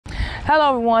Hello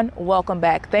everyone, welcome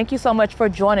back. Thank you so much for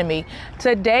joining me.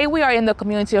 Today we are in the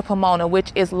community of Pomona,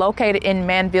 which is located in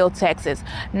Manville, Texas.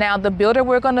 Now the builder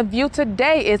we're going to view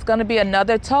today is going to be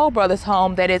another Toll Brothers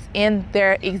home that is in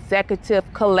their executive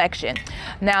collection.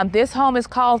 Now this home is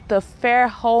called the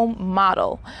Fairholm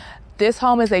model. This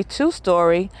home is a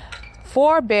 2-story,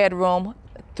 4-bedroom,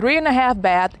 3.5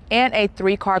 bath and a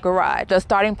 3-car garage. The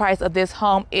starting price of this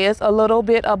home is a little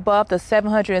bit above the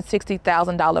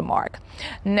 $760,000 mark.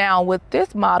 Now with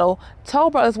this model, Toll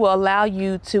Brothers will allow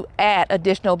you to add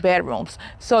additional bedrooms.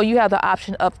 So you have the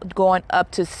option of going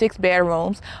up to 6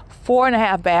 bedrooms,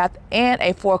 4.5 bath and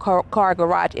a 4-car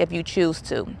garage if you choose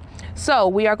to. So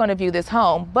we are going to view this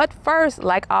home, but first,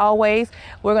 like always,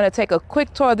 we're going to take a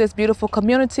quick tour of this beautiful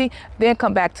community, then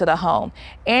come back to the home.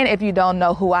 And if you don't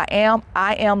know who I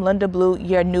am Linda Blue,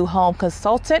 your new home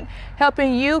consultant,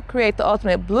 helping you create the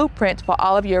ultimate blueprint for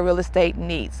all of your real estate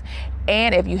needs.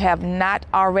 And if you have not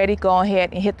already, go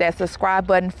ahead and hit that subscribe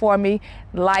button for me,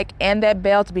 like, and that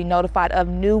bell to be notified of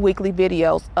new weekly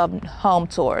videos of home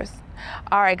tours.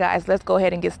 All right, guys, let's go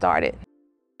ahead and get started.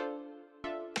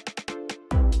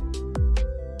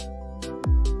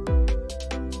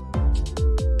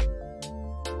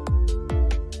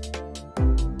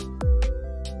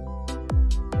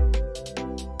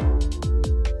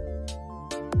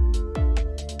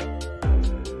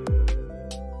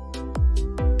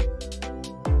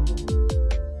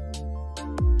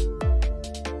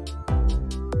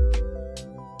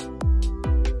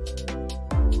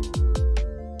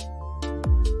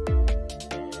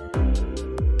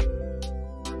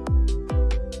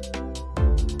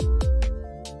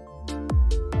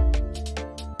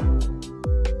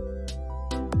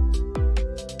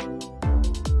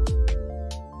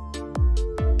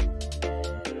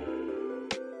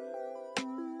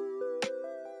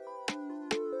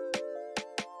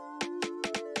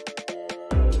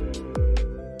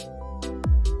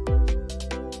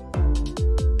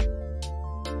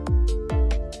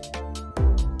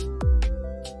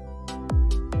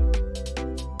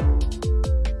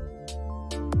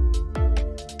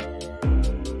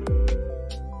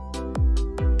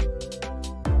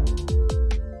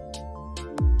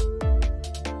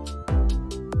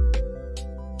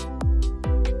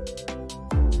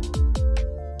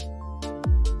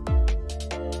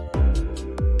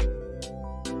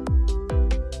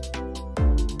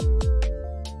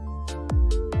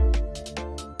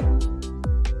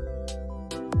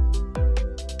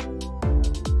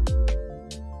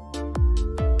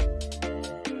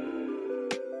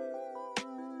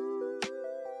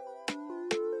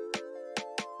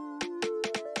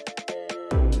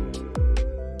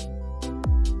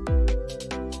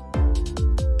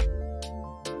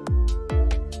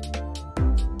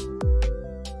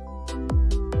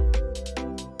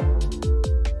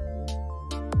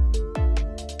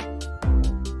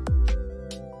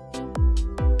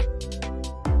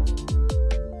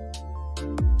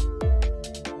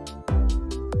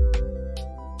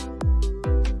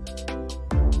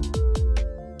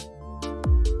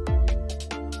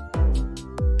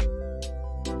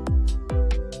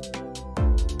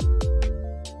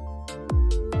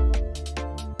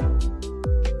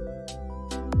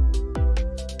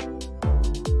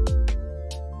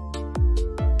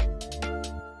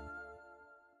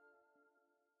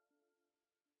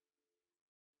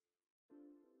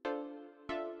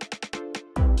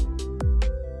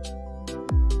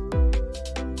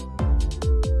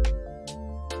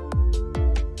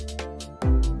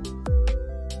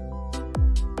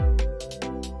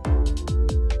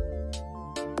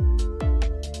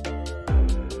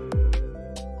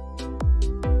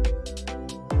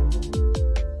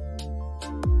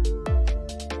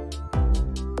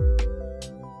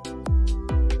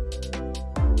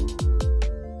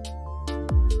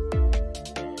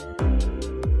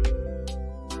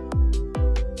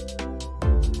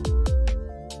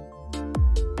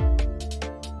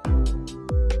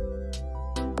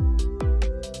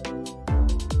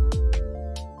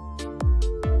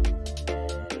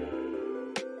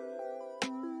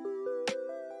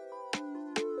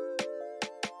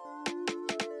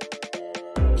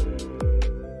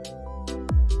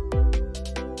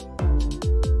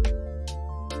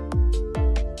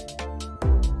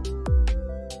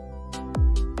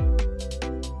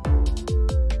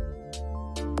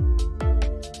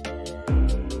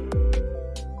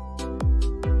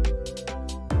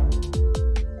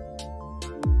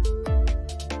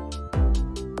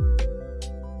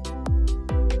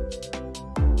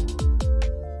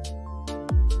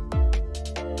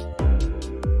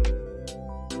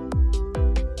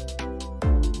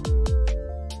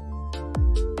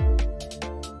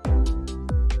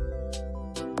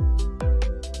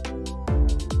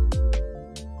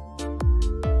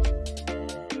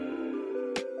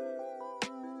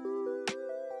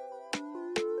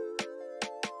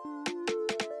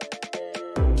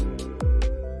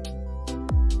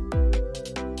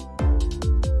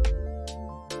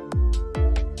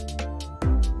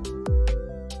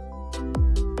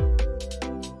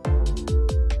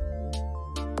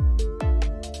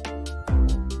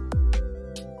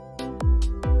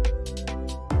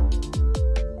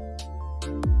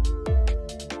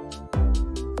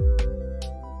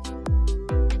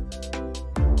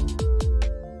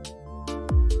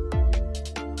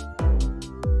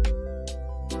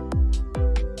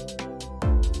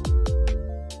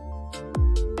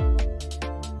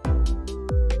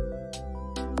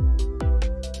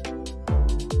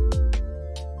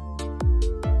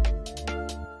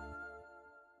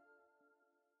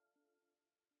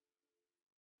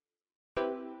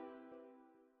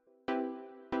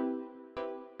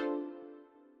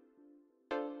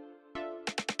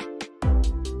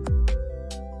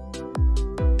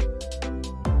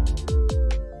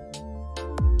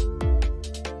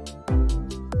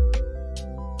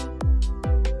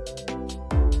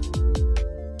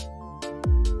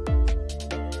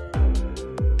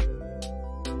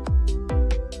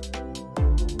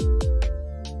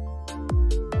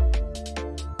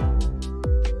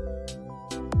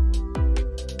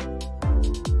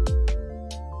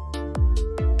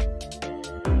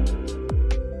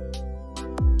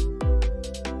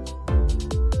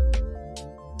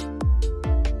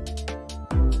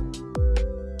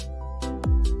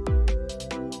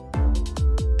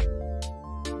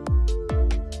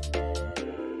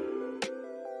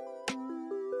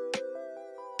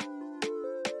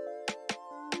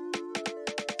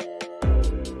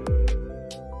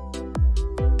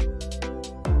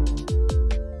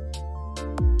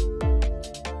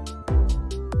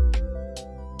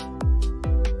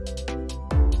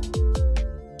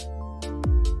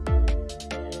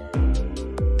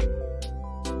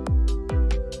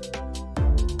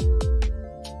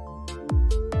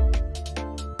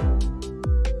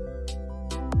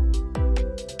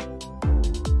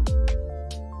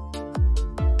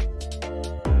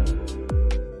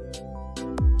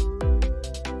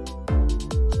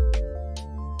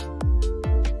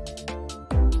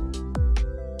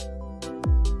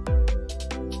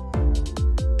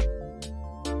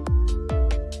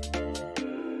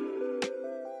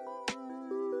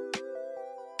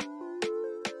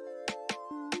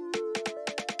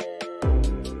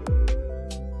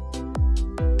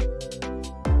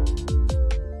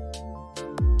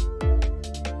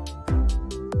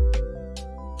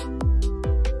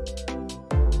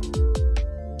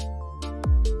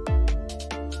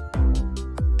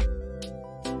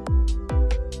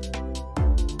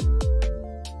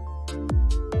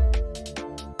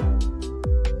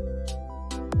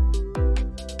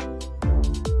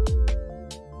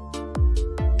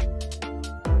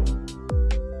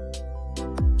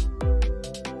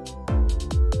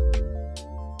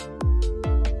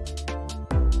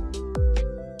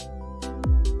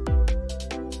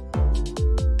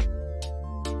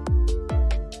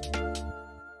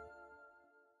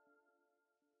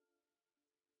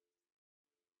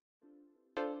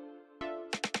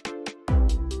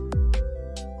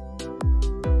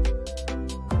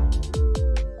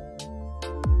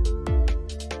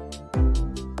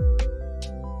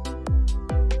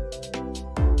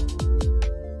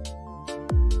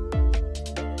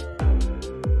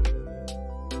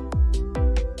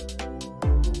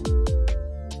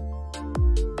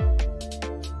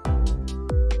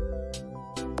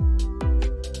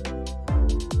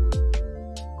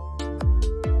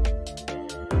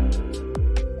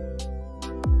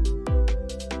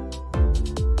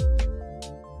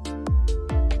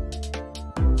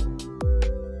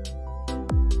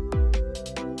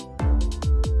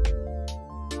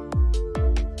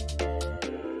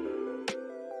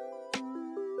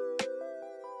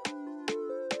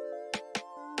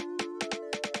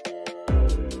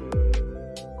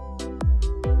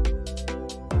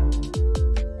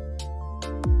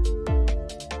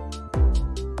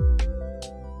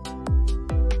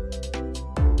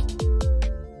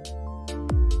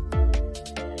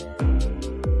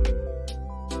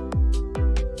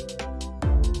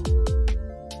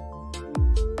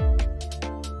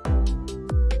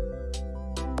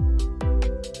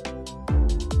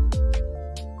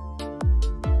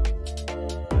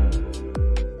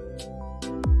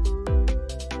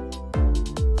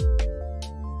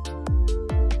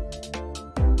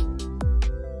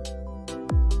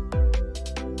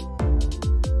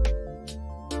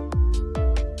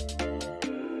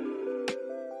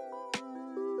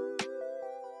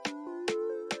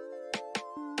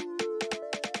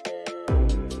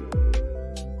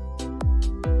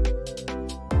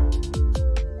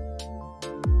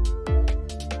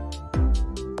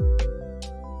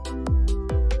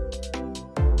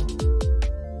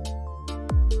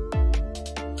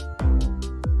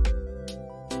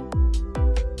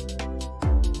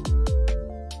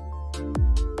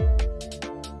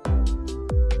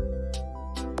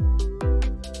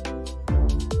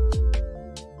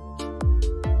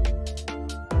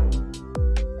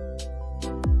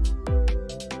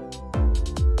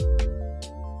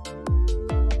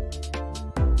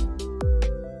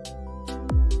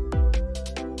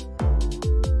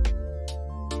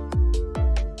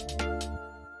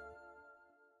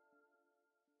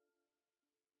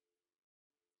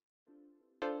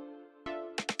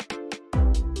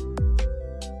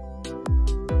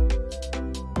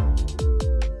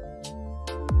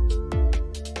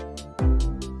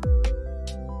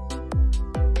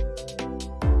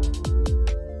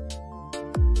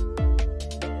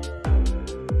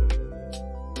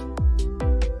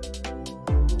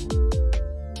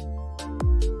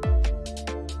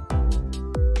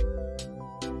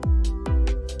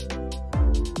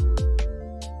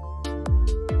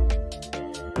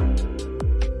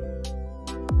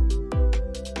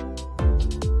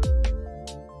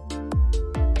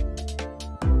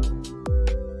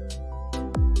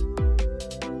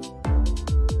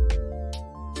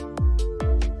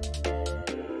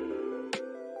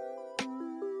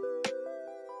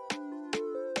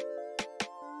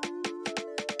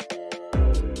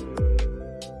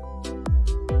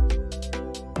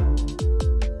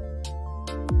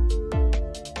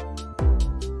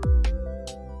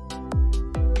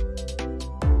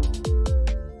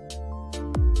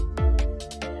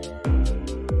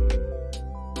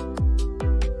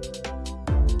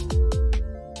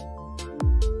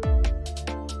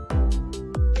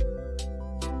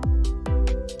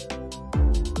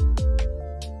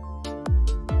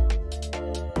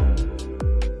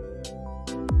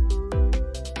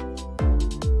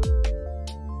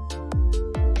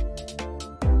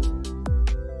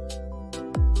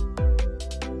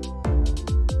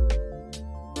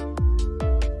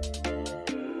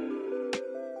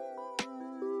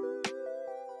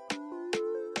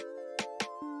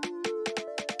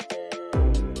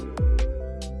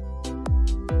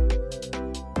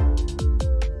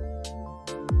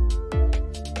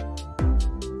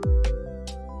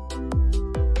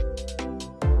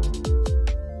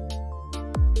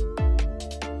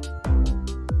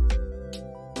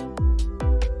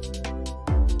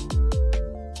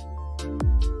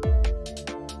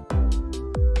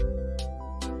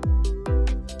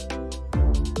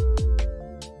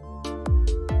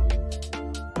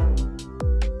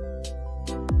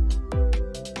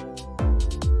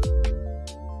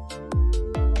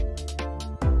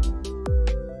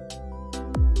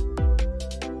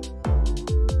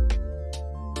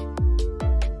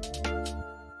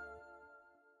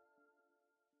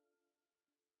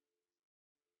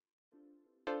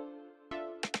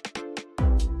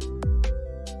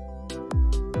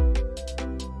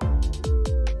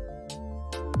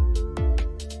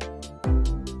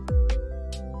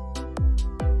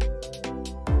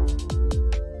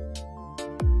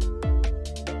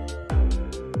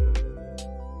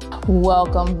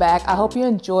 Welcome back. I hope you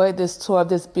enjoyed this tour of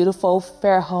this beautiful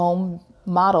Fairholm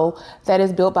model that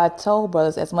is built by Toll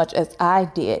Brothers as much as I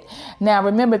did. Now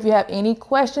remember, if you have any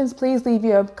questions, please leave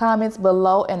your comments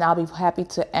below and I'll be happy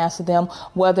to answer them,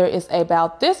 whether it's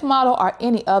about this model or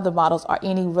any other models or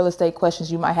any real estate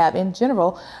questions you might have in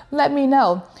general. Let me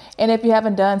know. And if you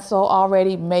haven't done so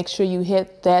already, make sure you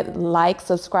hit that like,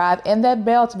 subscribe, and that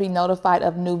bell to be notified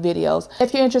of new videos.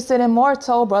 If you're interested in more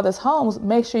Toll Brothers homes,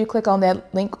 make sure you click on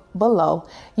that link below.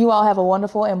 You all have a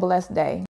wonderful and blessed day.